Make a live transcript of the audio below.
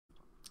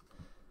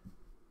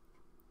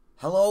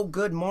Hello,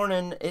 good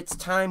morning. It's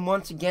time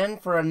once again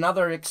for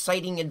another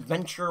exciting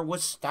adventure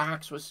with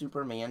stocks with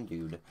Superman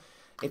Dude.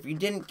 If you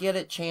didn't get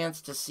a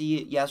chance to see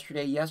it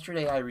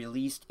yesterday I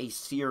released a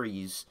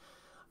series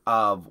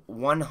of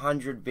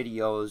 100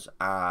 videos,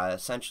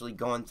 essentially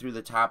going through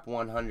the top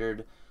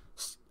 100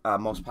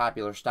 most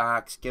popular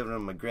stocks, giving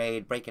them a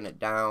grade, breaking it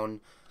down,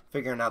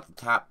 figuring out the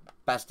top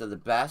best of the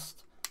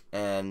best,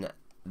 and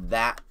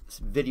that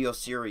video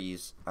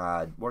series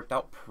worked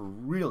out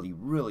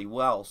really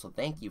well, so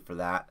thank you for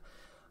that.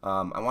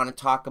 I want to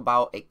talk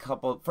about a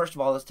couple. First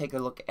of all, let's take a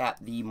look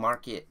at the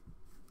market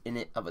in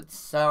it of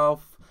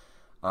itself.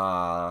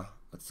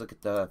 Let's look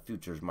at the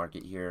futures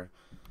market here.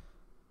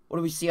 What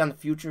do we see on the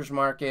futures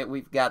market?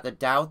 We've got the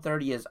Dow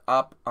 30 is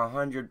up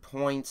 100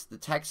 points. The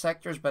tech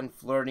sector's been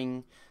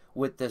flirting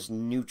with this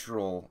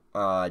neutral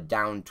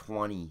down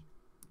 20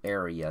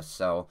 area.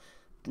 So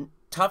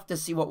tough to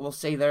see what we'll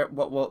say there.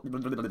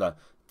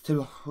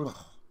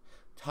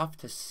 Tough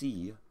to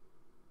see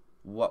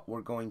what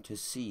we're going to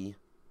see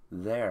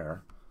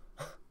there.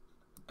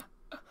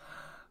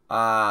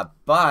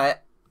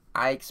 But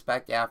I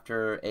expect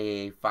after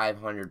a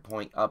 500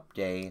 point up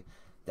day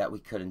that we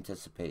could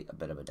anticipate a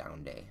bit of a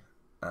down day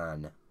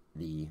on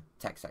the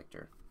tech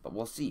sector, but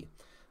we'll see.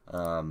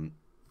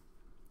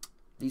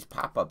 These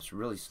pop-ups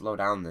really slow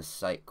down this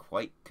site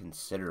quite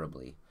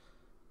considerably.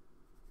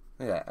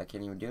 Look at that, I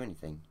can't even do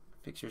anything.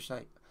 Fix your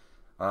site.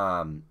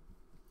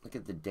 Look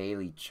at the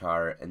daily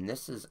chart, and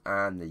this is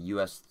on the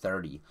US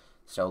 30.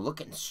 So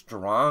looking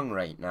strong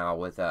right now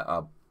with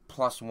a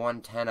plus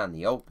 110 on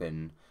the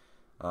open.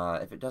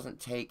 If it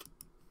doesn't take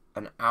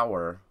an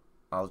hour,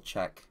 I'll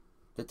check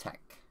the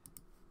tech.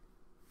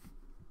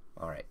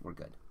 Alright, we're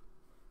good.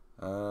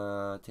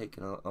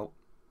 Taking a... Oh,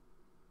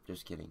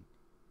 just kidding.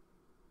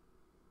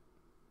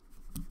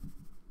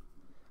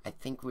 I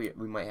think we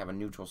might have a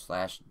neutral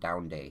slash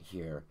down day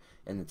here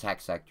in the tech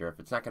sector. If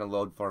it's not going to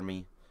load for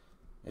me,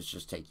 it's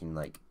just taking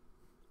like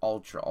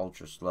ultra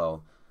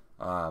slow.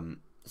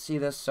 See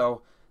this?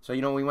 So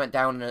you know, we went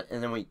down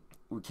and then we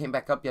came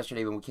back up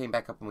yesterday. When we came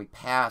back up and we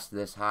passed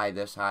this high.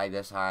 That's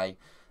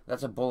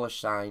a bullish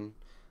sign.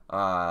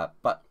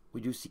 But we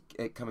do see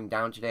it coming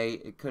down today.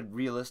 It could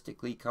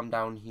realistically come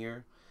down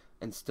here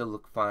and still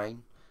look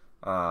fine.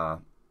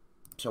 So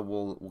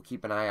we'll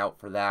keep an eye out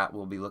for that.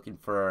 We'll be looking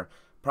for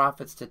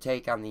profits to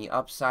take on the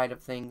upside of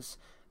things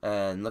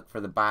and look for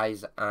the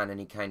buys on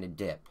any kind of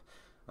dip.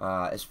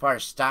 As far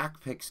as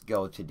stock picks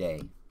go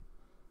today,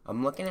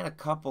 I'm looking at a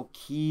couple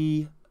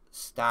key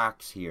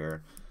stocks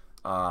here.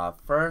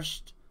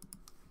 First,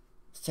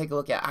 let's take a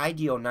look at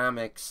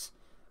Ideonomics,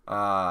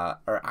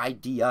 or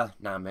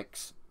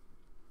Ideanomics,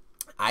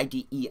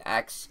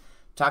 IDEX.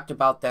 Talked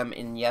about them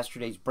in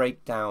yesterday's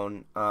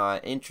breakdown.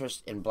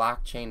 Interest in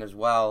blockchain as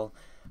well.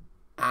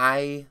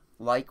 I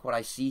like what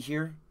I see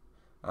here.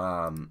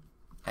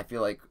 I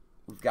feel like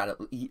we've got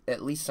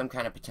at least some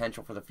kind of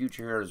potential for the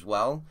future here as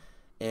well.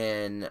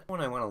 And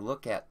one I want to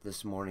look at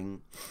this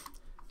morning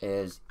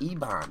is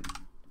EBON.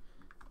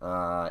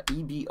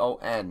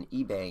 EBON,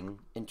 eBang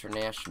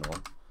International.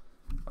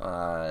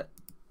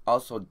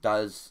 Also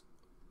does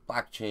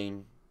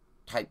blockchain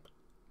type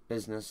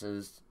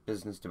businesses,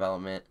 business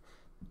development,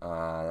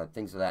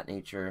 things of that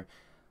nature.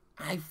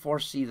 I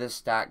foresee this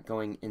stock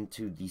going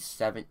into the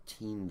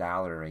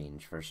 $17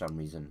 range for some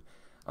reason.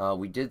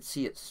 We did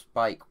see it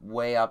spike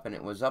way up, and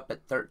it was up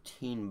at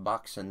 13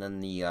 bucks, and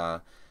then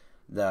the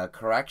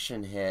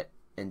correction hit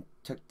and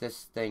took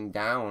this thing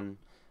down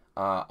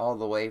all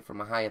the way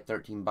from a high of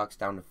 13 bucks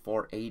down to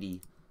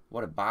 480.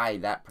 What a buy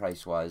that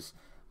price was.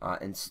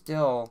 And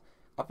still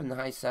up in the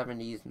high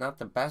 70s, not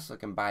the best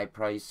looking buy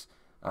price,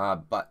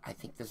 but I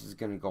think this is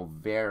going to go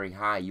very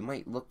high. You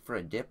might look for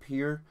a dip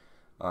here,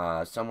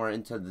 somewhere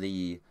into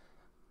the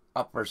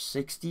upper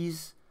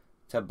 60s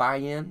to buy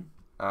in.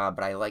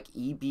 But I like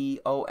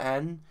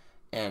EBON,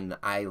 and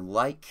I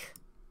like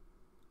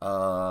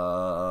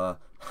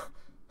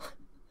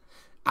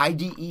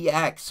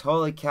IDEX.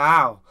 Holy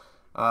cow.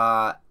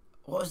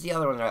 What was the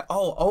other one?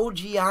 Oh,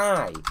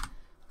 OGI.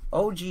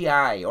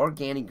 OGI,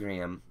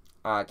 Organigram,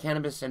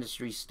 cannabis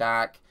industry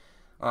stock,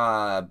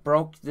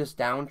 broke this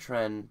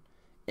downtrend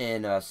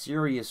in a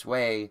serious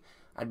way.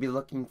 I'd be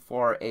looking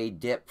for a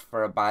dip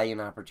for a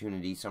buy-in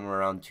opportunity somewhere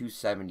around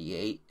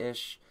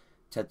 278-ish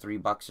to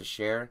 $3 a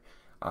share.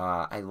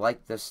 I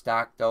like this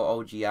stock though,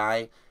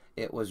 OGI.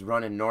 It was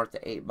running north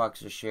of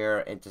 $8 a share,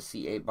 and to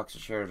see $8 a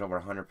share is over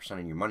 100%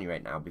 of your money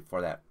right now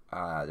before that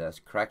this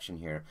correction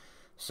here.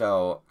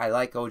 So I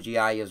like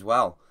OGI as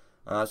well.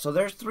 So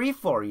there's three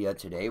for you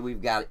today.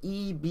 We've got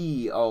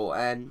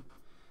EBON,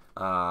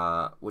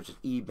 which is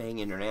eBang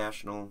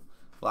International,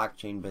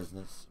 blockchain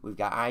business. We've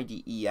got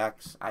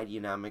IDEX,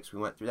 Ideonomics. We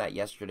went through that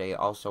yesterday.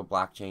 Also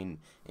blockchain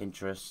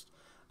interest.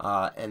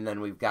 And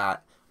then we've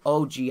got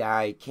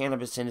OGI,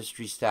 cannabis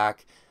industry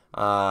stock,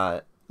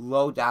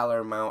 low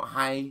dollar amount,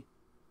 high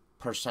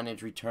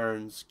percentage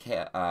returns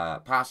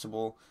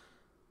possible.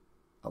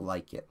 I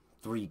like it.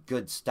 Three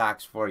good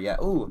stocks for you.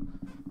 Ooh,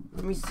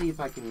 let me see if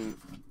I can,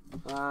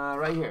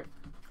 right here.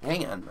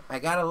 Hang on. I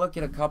got to look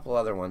at a couple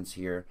other ones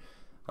here.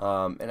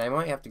 And I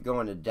might have to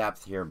go into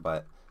depth here,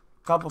 but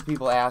a couple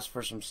people asked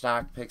for some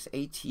stock picks.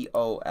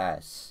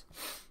 ATOS.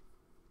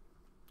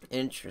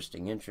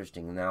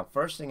 Interesting. Now,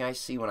 first thing I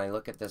see when I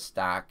look at this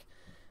stock,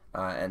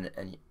 and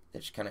it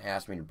just kind of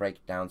asked me to break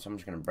it down, so I'm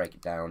just going to break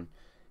it down,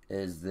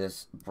 is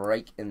this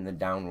break in the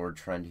downward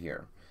trend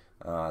here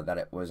that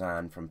it was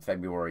on from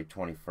February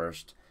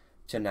 21st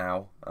to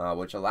now,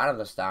 which a lot of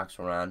the stocks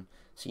were on.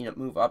 Seeing it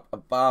move up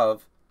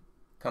above,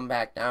 come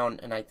back down,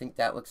 and I think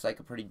that looks like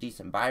a pretty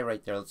decent buy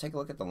right there. Let's take a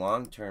look at the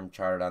long-term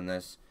chart on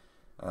this.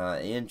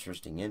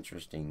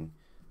 Interesting.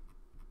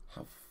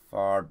 How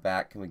far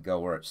back can we go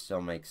where it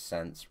still makes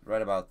sense?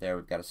 Right about there.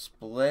 We've got a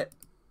split.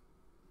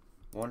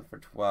 1 for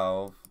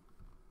 12.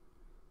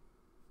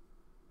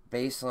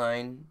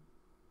 Baseline,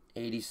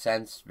 80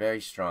 cents.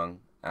 Very strong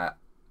at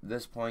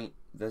this point,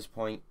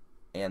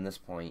 and this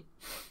point.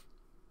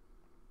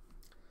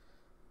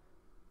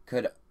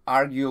 Could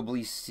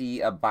arguably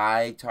see a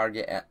buy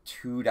target at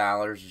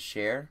 $2 a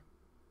share,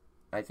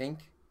 I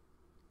think.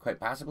 Quite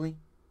possibly.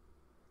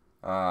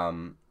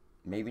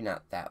 Maybe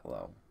not that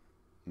low.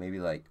 Maybe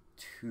like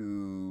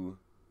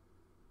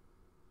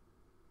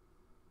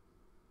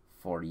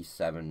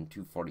 247,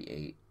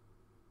 248.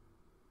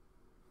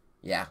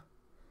 Yeah.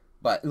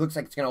 But it looks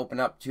like it's gonna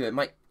open up to, it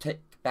might take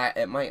back,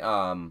 it might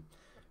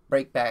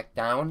break back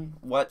down.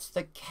 What's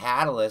the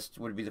catalyst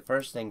would be the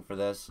first thing for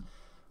this.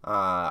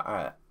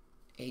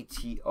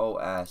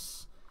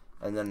 ATOS.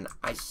 And then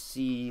I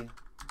see,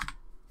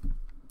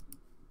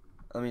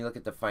 let me look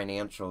at the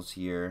financials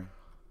here.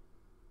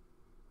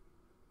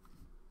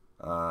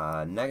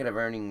 Negative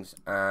earnings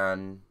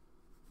on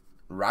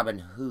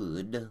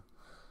Robinhood.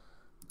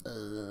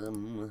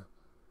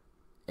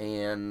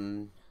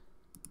 And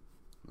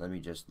let me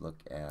just look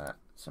at,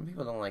 some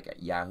people don't like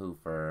Yahoo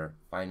for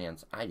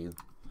finance. I do.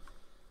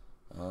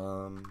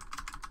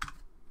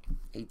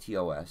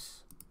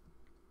 ATOS.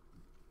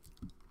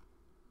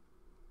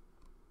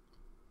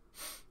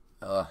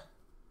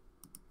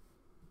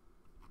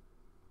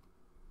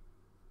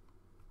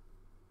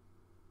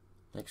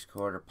 Next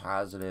quarter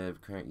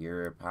positive, current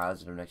year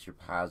positive, next year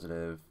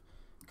positive.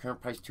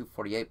 Current price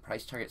 248,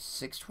 price target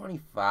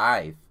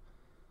 625.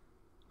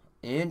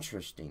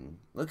 Interesting.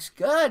 Looks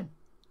good.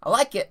 I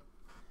like it.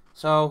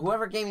 So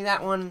whoever gave me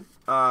that one,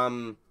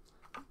 I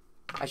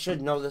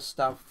should know this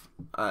stuff.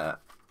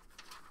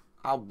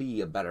 I'll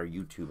be a better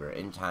YouTuber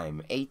in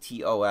time.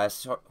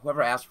 ATOS.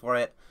 Whoever asked for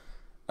it,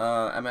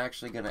 I'm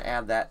actually going to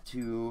add that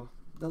to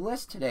the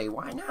list today.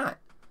 Why not?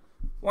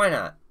 Why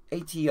not?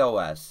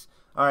 ATOS.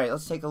 All right,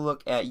 let's take a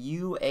look at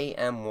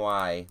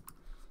UAMY.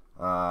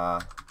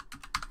 And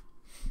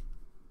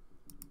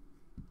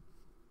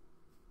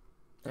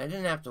I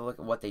didn't have to look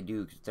at what they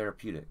do because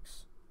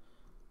therapeutics.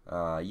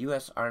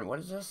 U.S. Army. What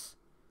is this?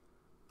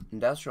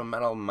 Industrial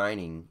metal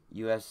mining.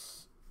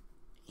 U.S.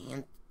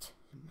 Antimony.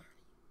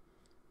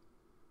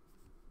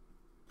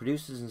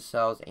 Produces and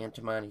sells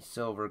antimony,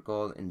 silver,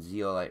 gold, and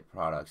zeolite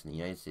products in the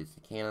United States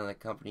and Canada. The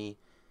company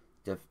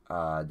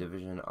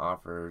division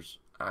offers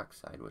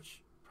oxide,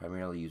 which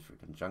primarily used for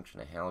conjunction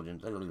of halogen.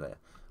 Blah, blah, blah.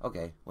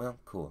 Okay, well,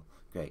 cool,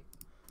 great.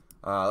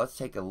 Let's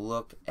take a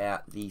look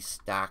at the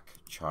stock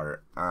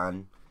chart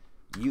on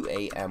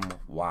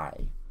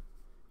UAMY.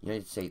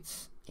 United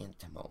States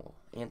antimony?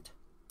 I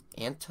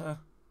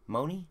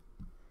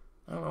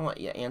don't know what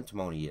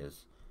antimony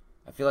is.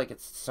 I feel like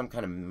it's some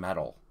kind of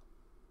metal.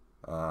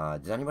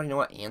 Does anybody know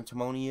what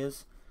antimony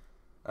is?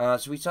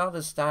 So we saw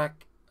the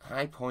stock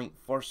high point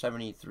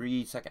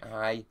 473, second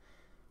high,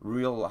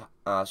 real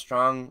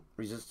strong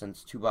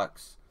resistance,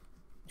 $2.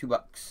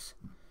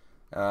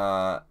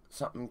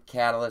 Something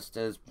catalyst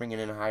is bringing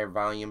in a higher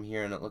volume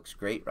here, and it looks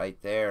great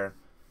right there.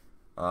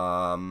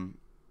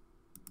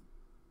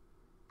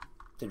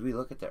 Did we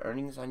look at the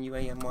earnings on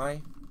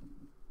UAMY?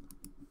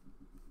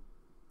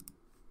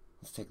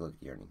 Let's take a look at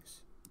the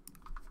earnings.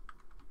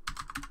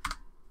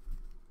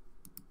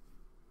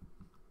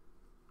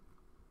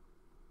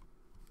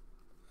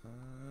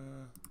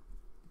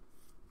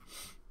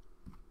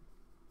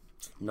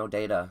 No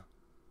data.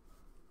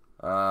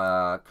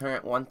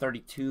 Current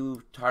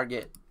 132,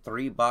 target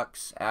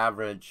 $3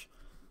 average.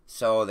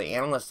 So the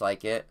analysts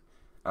like it.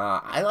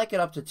 I like it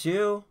up to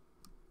 2.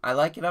 I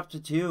like it up to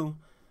 2.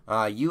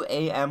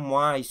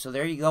 UAMY. So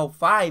there you go.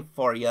 5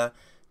 for you.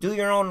 Do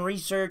your own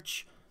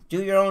research.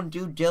 Do your own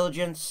due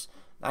diligence.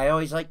 I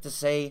always like to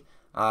say,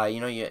 you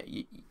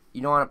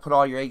don't want to put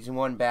all your eggs in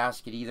one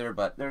basket either,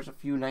 but there's a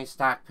few nice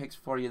stock picks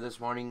for you this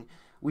morning.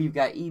 We've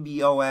got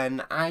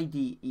EBON,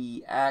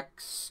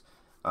 IDEX,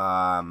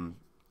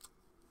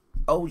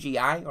 OGI,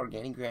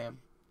 Organigram,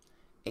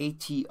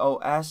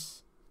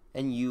 ATOS,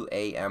 and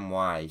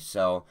UAMY.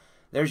 So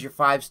there's your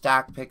 5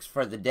 stock picks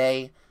for the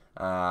day.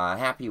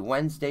 Happy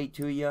Wednesday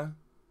to you,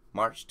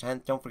 March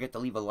 10th. Don't forget to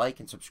leave a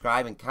like and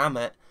subscribe and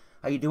comment.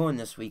 How you doing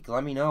this week?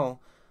 Let me know.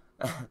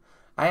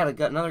 I had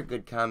another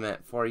good comment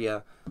for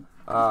you.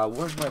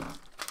 Where's my...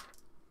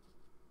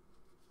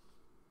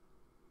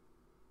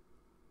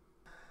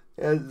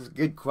 Yeah, this is a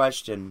good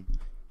question.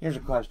 Here's a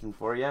question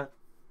for you.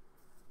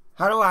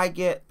 How do I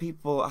get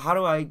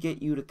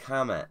you to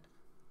comment?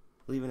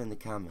 Leave it in the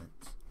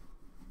comments.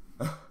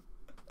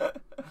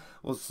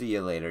 We'll see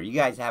you later. You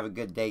guys have a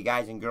good day,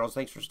 guys and girls.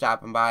 Thanks for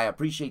stopping by. I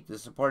appreciate the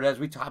support as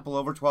we topple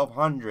over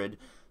 1,200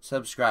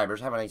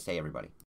 subscribers. Have a nice day, everybody.